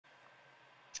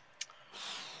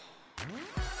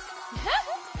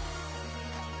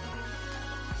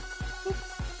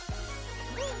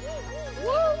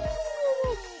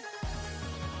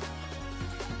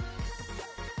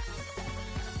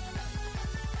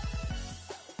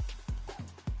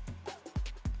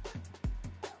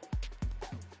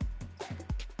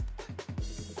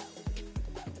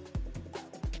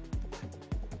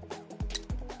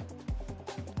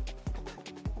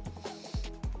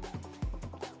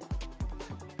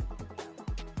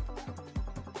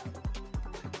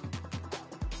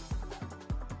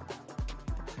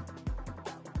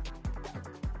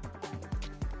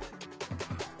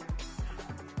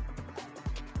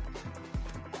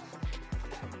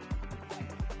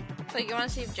So you want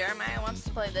to see if Jeremiah wants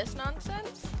to play this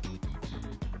nonsense?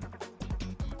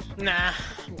 Nah,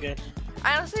 I'm good.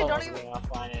 I honestly don't even.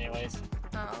 Offline, anyways.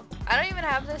 Oh, I don't even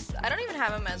have this. I don't even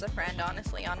have him as a friend,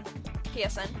 honestly, on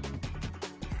PSN.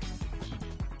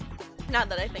 Not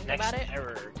that I think about it.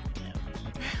 Error. Yeah.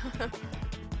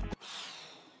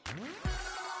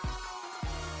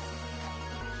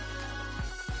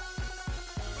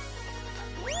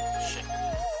 Shit.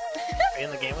 Are you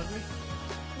in the game with me?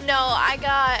 No, I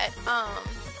got,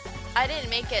 I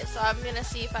didn't make it, so I'm gonna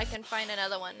see if I can find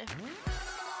another one.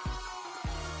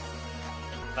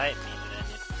 Invite me, but I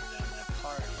didn't do that on that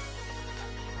part.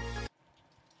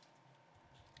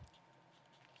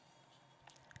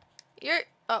 You're,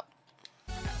 oh.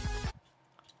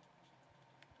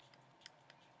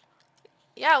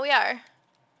 Yeah, we are.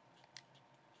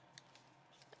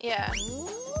 Yeah.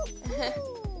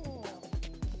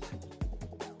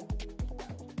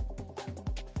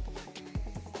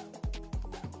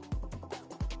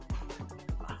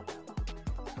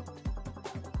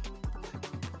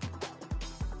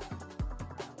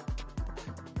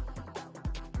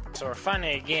 So we're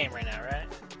finding a game right now, right?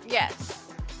 Yes.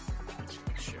 Let's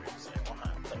make sure, because I won't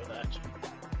have to play with that.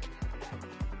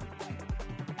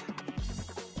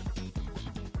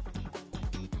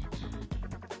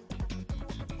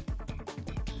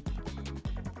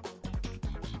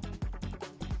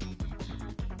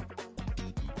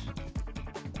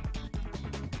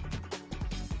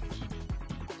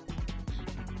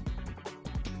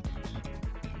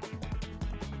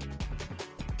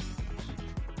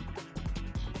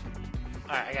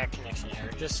 Alright, I got connection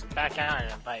error. Just back out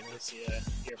and invite me to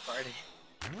your party.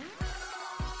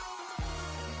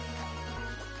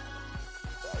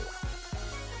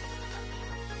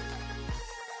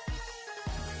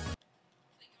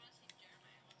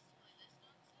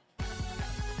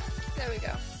 There we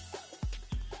go.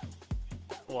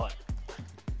 What?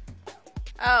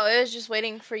 Oh, it was just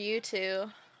waiting for you to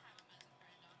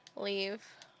leave.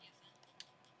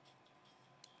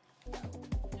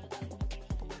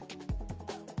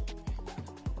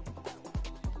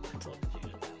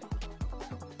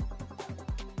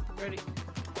 Ready?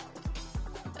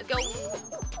 Let's go.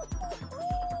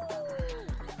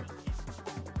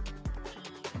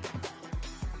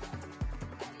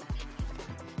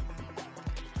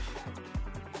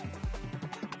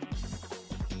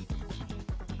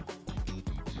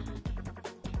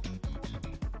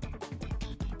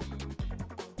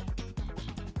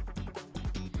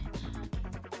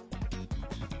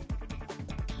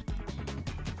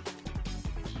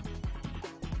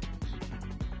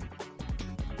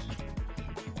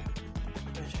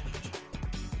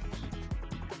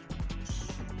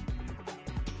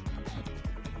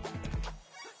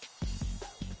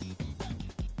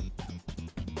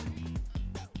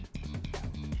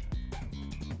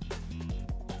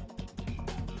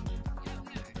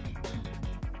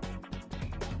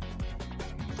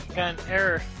 Got an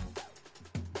error.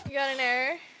 You got an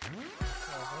error?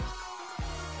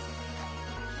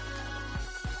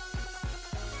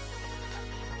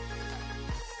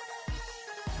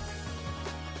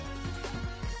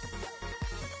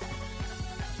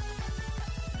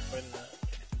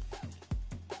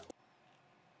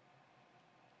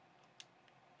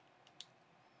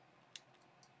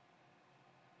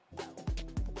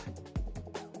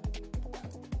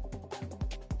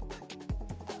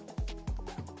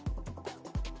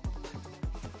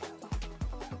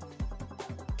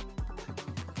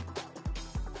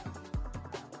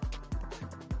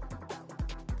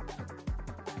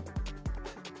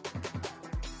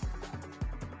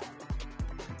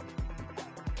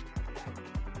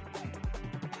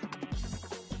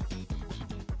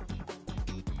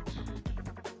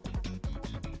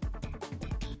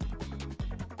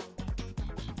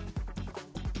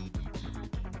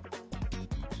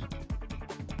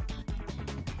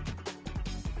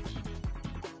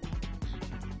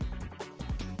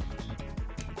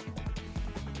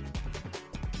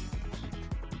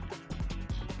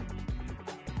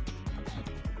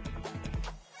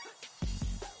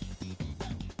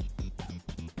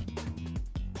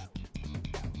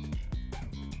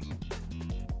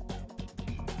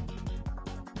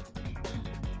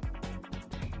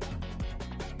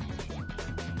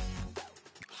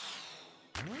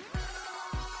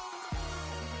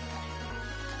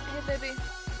 Hey, baby.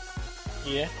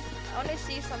 Yeah. I want to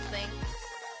see something.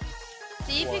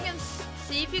 See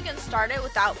if you can start it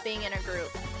without being in a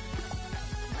group.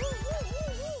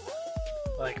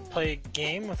 Like play a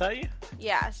game without you?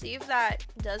 Yeah, see if that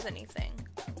does anything.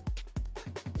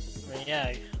 I mean,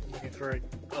 yeah, I'm looking for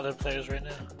other players right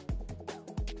now.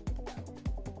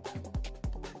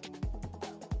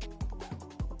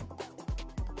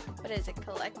 What is it?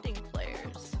 Collecting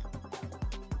players.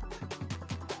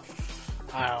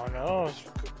 I don't know. It's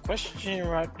a good question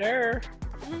right there.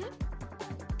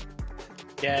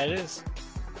 Yeah, it is.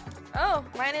 Oh,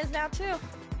 mine is now too.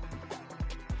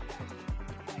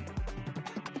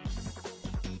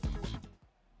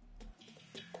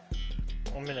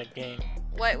 I'm in a game.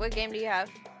 What game do you have?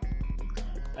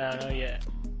 I don't know yet.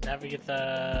 Navigate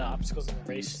the obstacles in the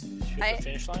race. Shoot the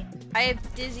finish line. I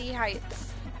have Dizzy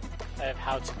Heights. I have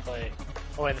how to play.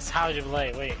 Oh wait, that's how to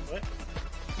play. Wait, what?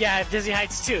 Yeah, I have Dizzy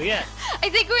Heights too. Yeah. I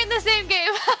think we're in the same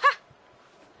game.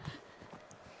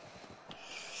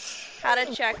 How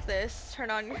to check this? Turn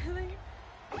on your thing.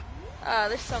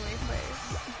 There's so many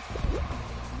plays.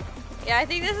 Yeah, I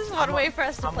think this is one way for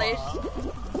us to play.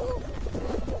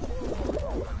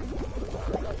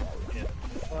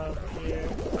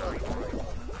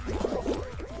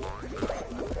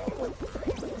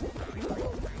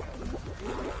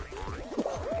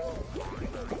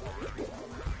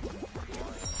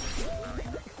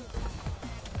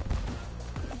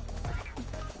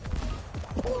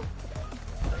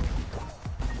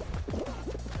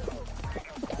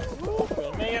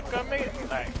 Gonna make it.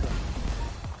 Alright.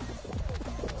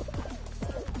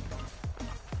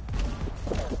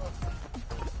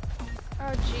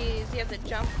 Oh jeez, you have to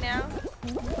jump now?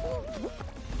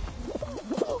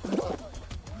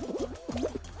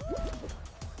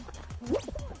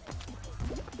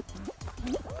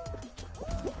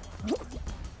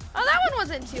 Oh, that one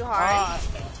wasn't too hard.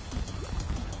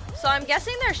 So I'm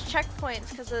guessing there's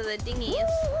checkpoints because of the dinghies.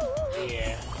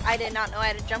 Yeah. I did not know I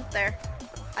had to jump there.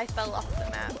 I fell off the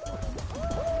map.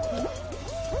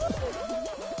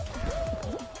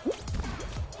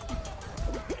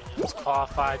 It's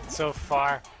qualified so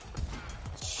far.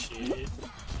 Shit.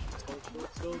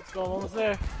 Let's go. I'm almost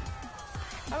there.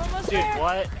 I'm almost there. Dude,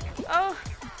 what? Oh,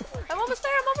 I'm almost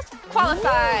there. I'm almost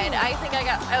qualified. I think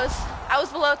I was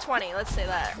below 20. Let's say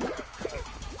that.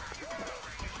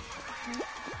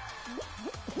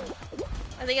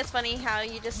 I think it's funny how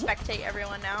you just spectate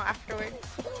everyone now afterwards.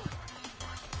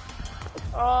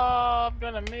 Oh, I'm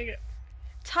gonna make it.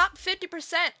 Top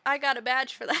 50%. I got a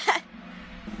badge for that.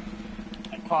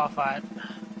 I qualified.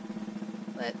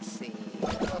 Let's see.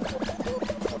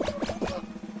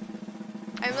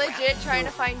 I'm legit trying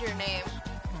to find your name.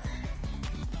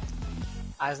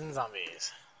 Eyes and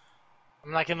Zombies.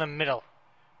 I'm like in the middle.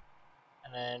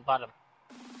 And then bottom.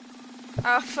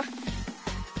 Oh, fuck.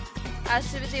 I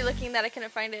was too busy looking that I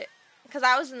couldn't find it. Because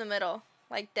I was in the middle.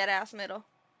 Like, dead ass middle.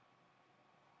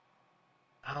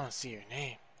 I don't see your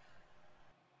name.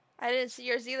 I didn't see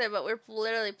yours either, but we're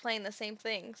literally playing the same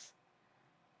things.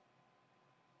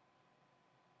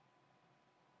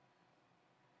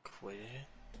 Quit it.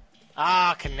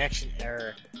 Ah, connection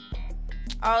error.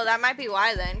 Oh, that might be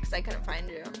why then, because I couldn't find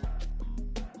you.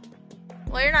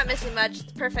 Well, you're not missing much.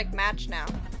 It's a perfect match now.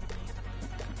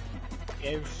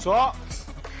 Game sucks.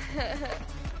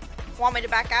 Want me to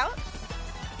back out?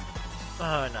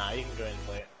 Oh, nah, you can go ahead and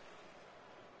play it.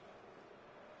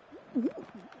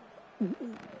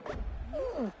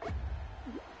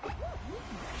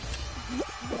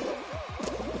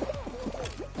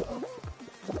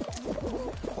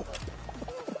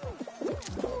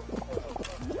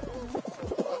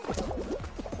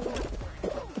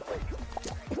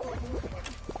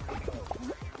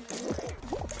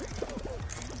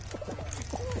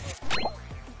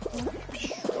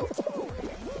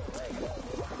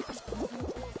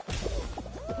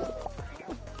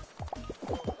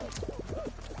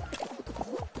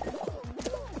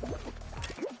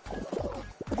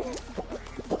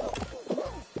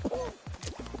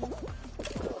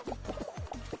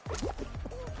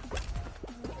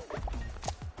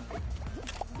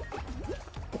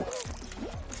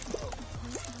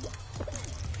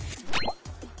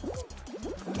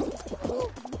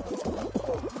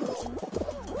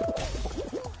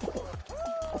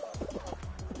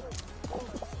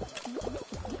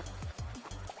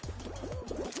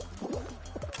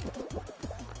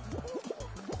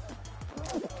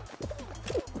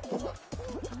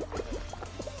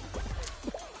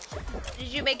 Did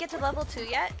you make it to level 2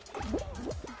 yet?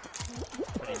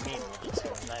 What do you mean, level 2?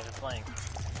 I'm not even playing.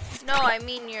 No, I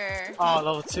mean your... Oh,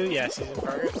 level 2? Yeah, season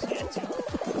progress? Yeah, 2.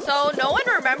 So, no one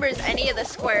remembers any of the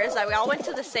squares. We all went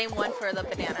to the same one for the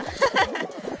banana.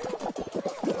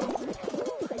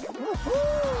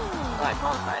 Oh, I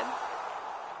qualified.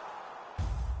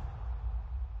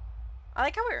 I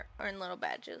like how we're in little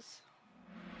badges.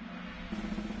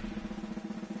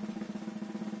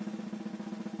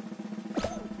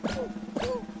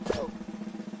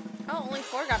 Oh, only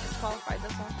 4 got disqualified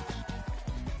this one.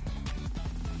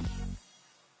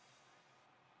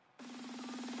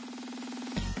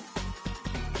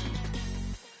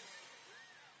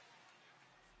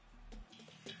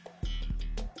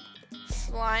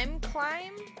 Slime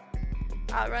climb.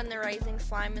 Outrun the rising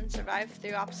slime and survive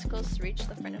through obstacles to reach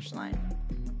the finish line.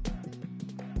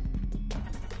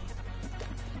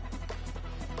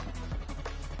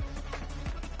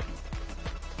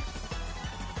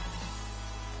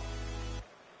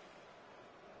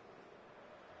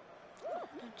 Oh,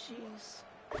 jeez.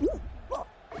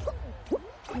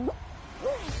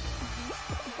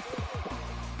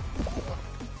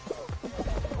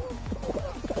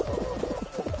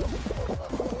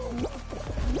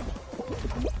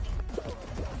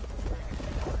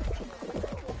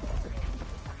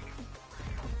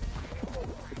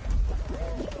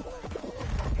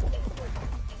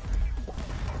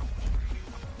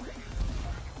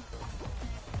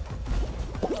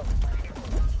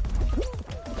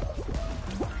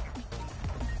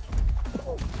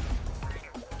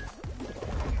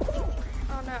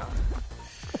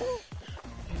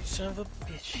 Son of a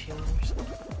bitch, healers.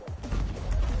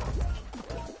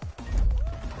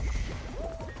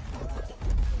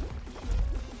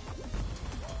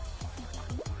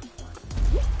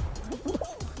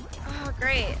 Oh,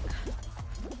 great.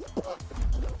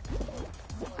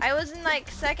 I was in like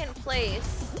second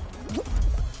place.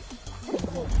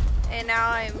 And now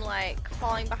I'm like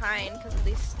falling behind because of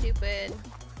these stupid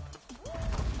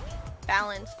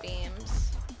balance beams.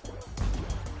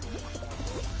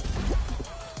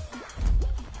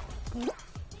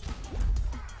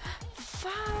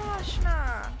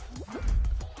 Fashna.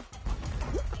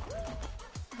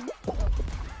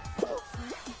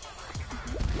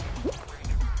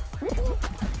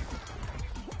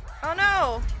 Oh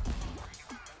no!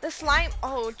 The slime,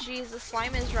 oh geez, the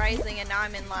slime is rising and now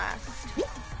I'm in last.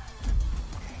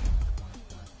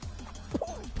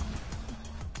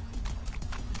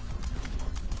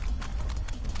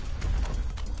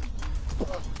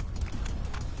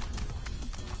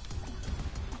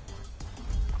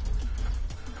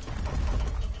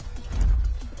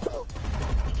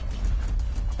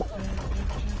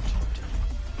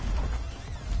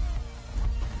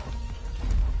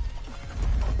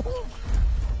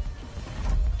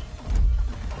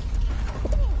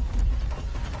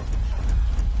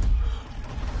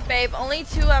 Babe, only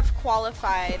 2 have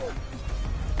qualified.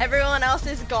 Everyone else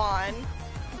is gone.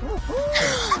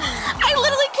 I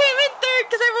literally came in 3rd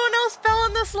because everyone else fell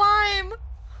in the slime.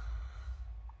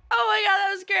 Oh my god,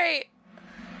 that was great.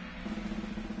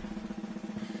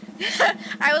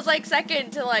 I was like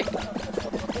second to like...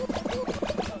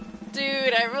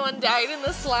 Dude, everyone died in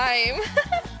the slime.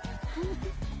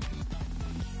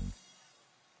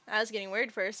 I was getting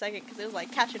worried for a second because it was like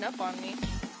catching up on me.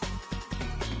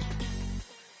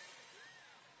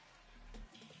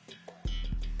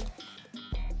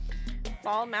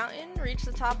 Fall mountain, reach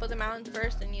the top of the mountain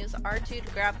first and use R2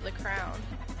 to grab the crown.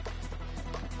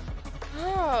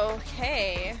 Oh,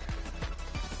 okay.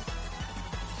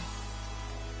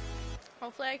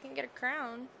 Hopefully I can get a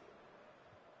crown.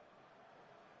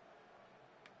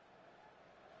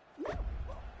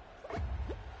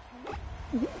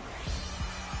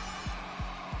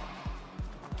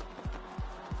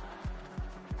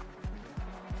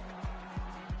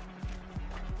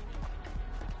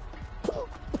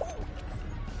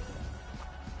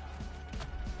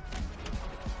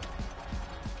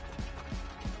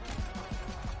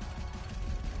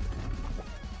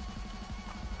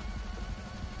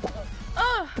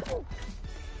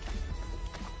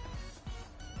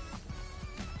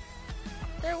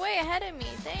 They're way ahead of me,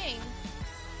 dang.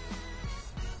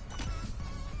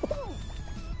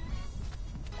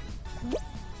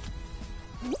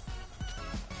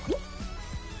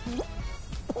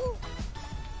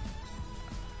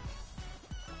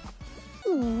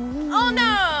 Oh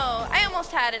no! I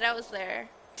almost had it, I was there.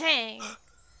 Dang.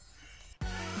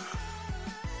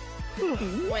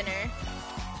 Winner.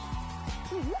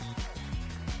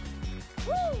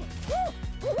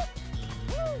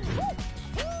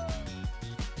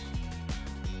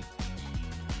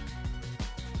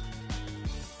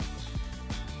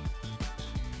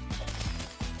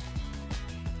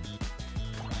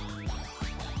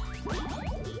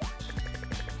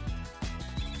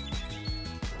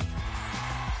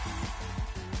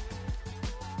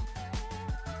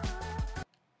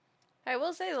 I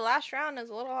will say the last round is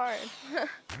a little hard.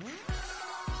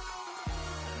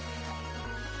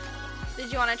 Did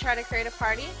you want to try to create a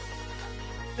party?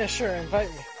 Yeah, sure, invite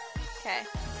me. Okay.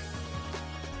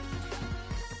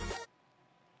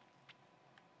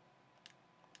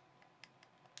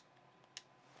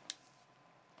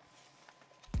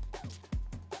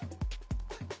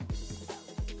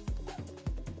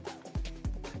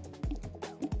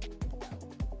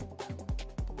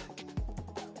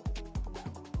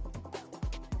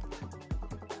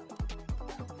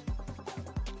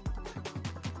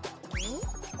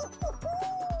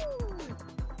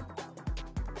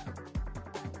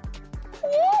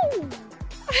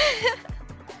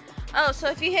 Oh, so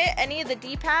if you hit any of the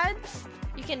D-pads,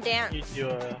 you can dance. You do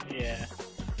a, yeah.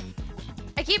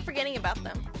 I keep forgetting about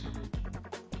them.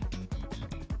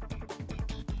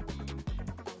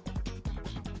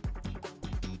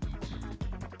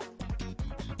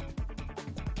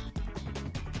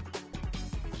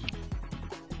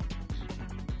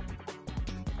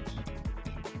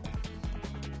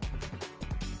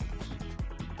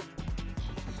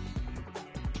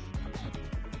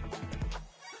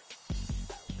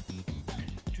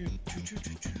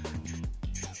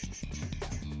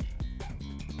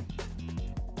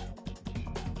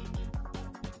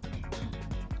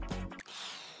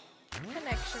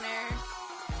 Connection error.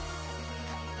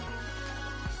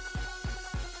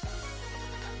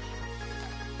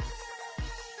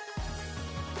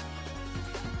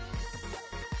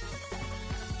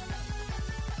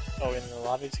 Oh, in the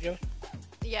lobby together?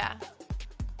 Yeah.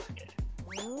 Okay.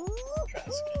 Try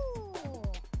this again.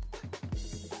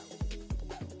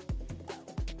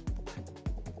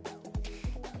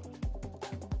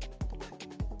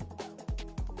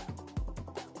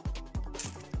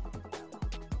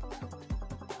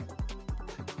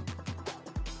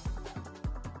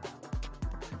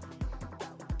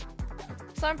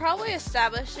 So I'm probably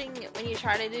establishing when you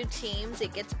try to do teams,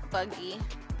 it gets buggy.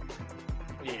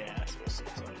 Yeah, I suppose so.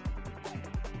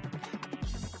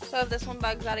 So if this one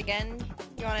bugs out again,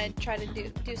 you want to try to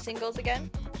do singles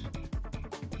again?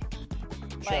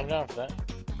 Sure, I'm down for that.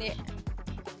 Yeah.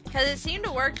 Because it seemed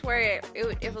to work where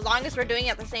if as long as we're doing it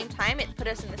at the same time, it put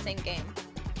us in the same game.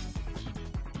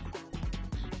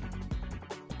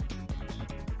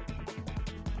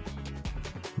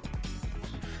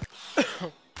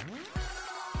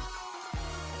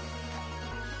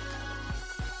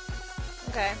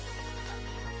 Okay.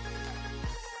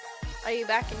 Are you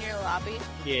back in your lobby?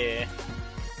 Yeah.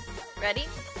 Ready?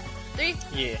 3,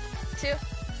 Yeah. 2,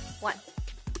 1.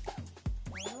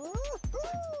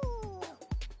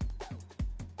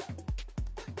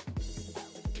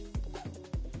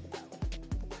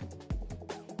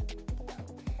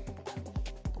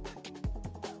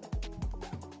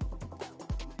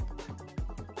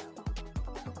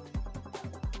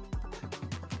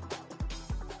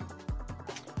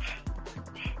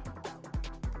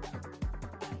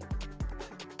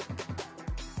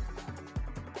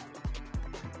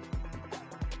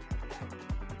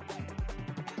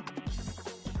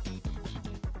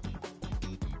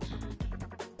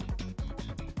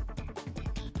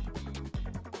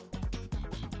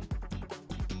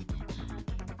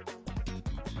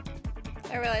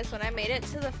 I realized when I made it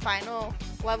to the final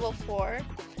level 4,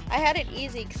 I had it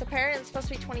easy because apparently it's supposed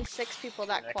to be 26 people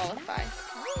that qualify.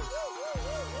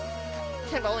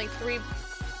 Except only 3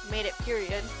 made it,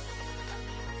 period.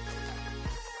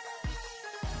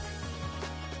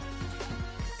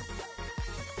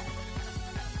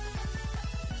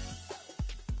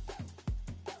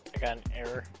 I got an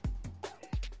error.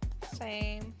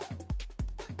 Same.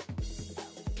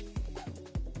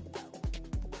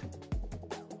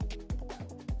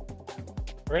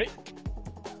 Ready?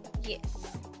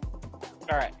 Yes.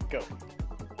 Alright, go.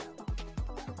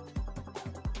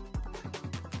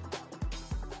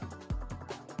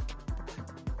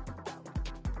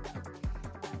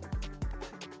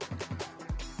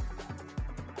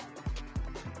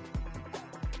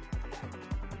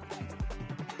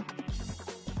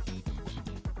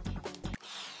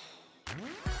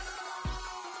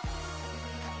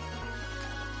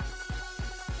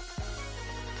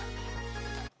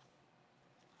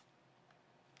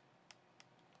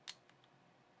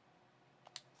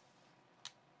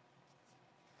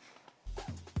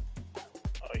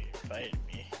 Oh, you invited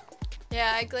me.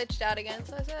 Yeah, I glitched out again,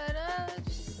 so I said,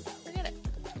 just forget it.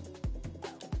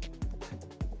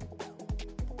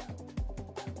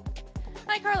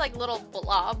 I like our like little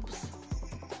blobs.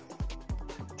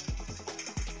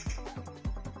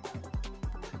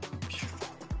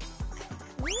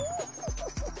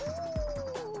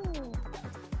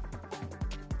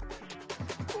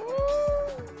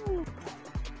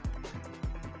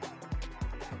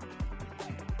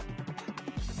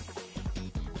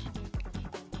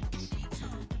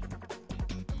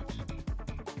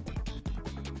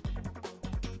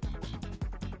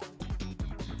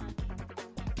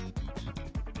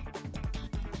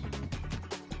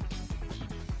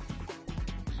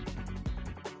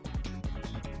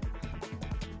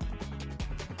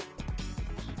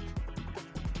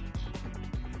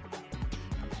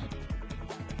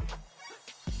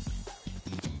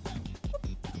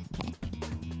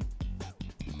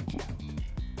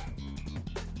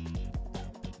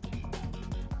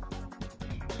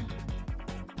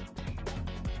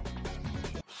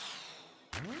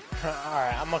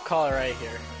 Alright, I'm gonna call it right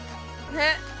here.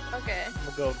 Okay. I'm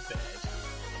gonna go to bed.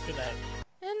 Good night.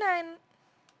 Good night.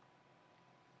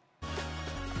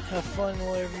 Have fun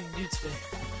whatever you do today.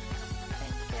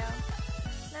 Thank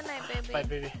you. Good night, baby. Bye,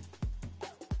 baby.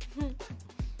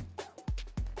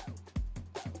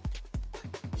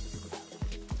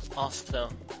 Also,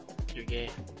 you're gay.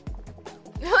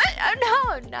 What? Oh,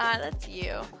 no, I'm not. That's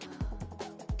you.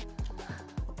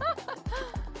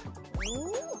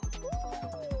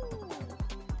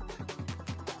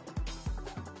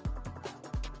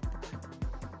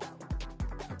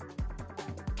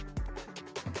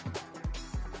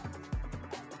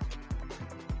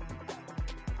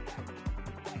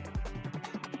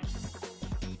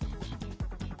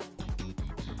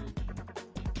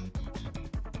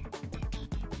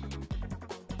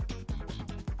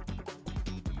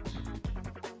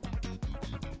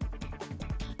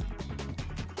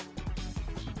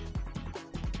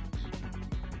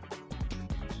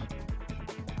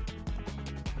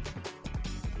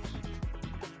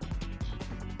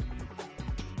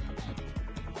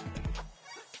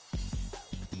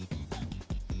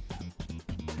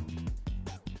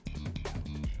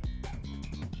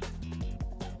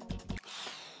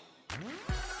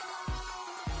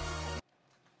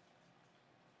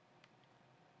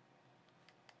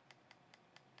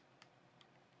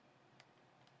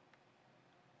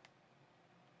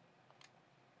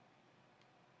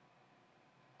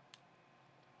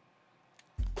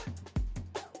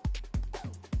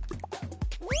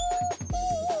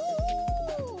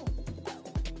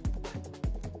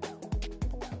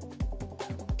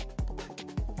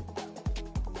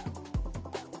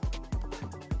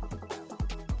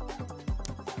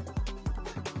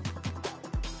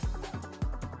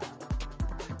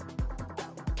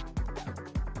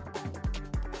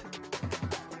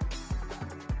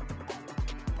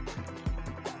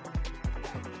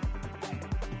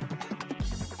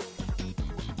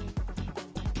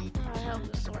 I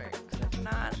hope this works. If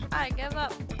not, I give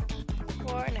up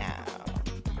for now.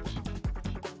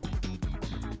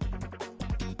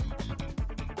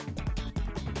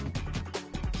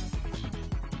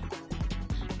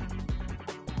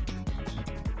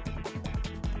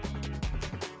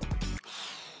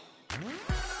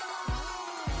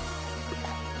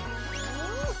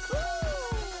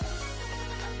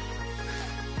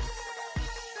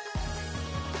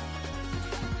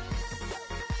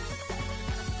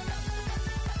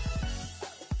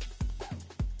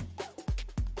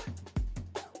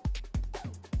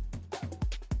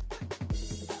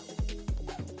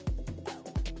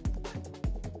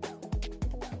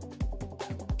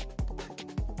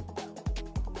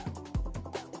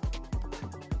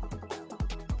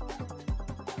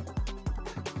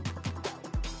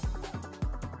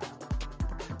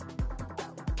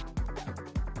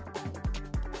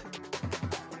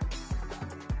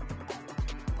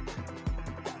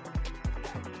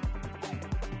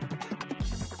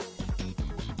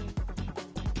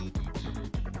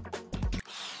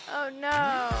 Oh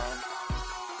no.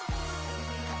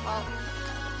 Well,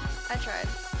 I tried.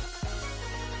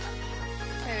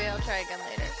 Maybe I'll try again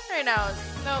later. Right now,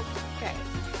 nope. Okay.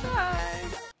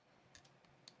 Bye.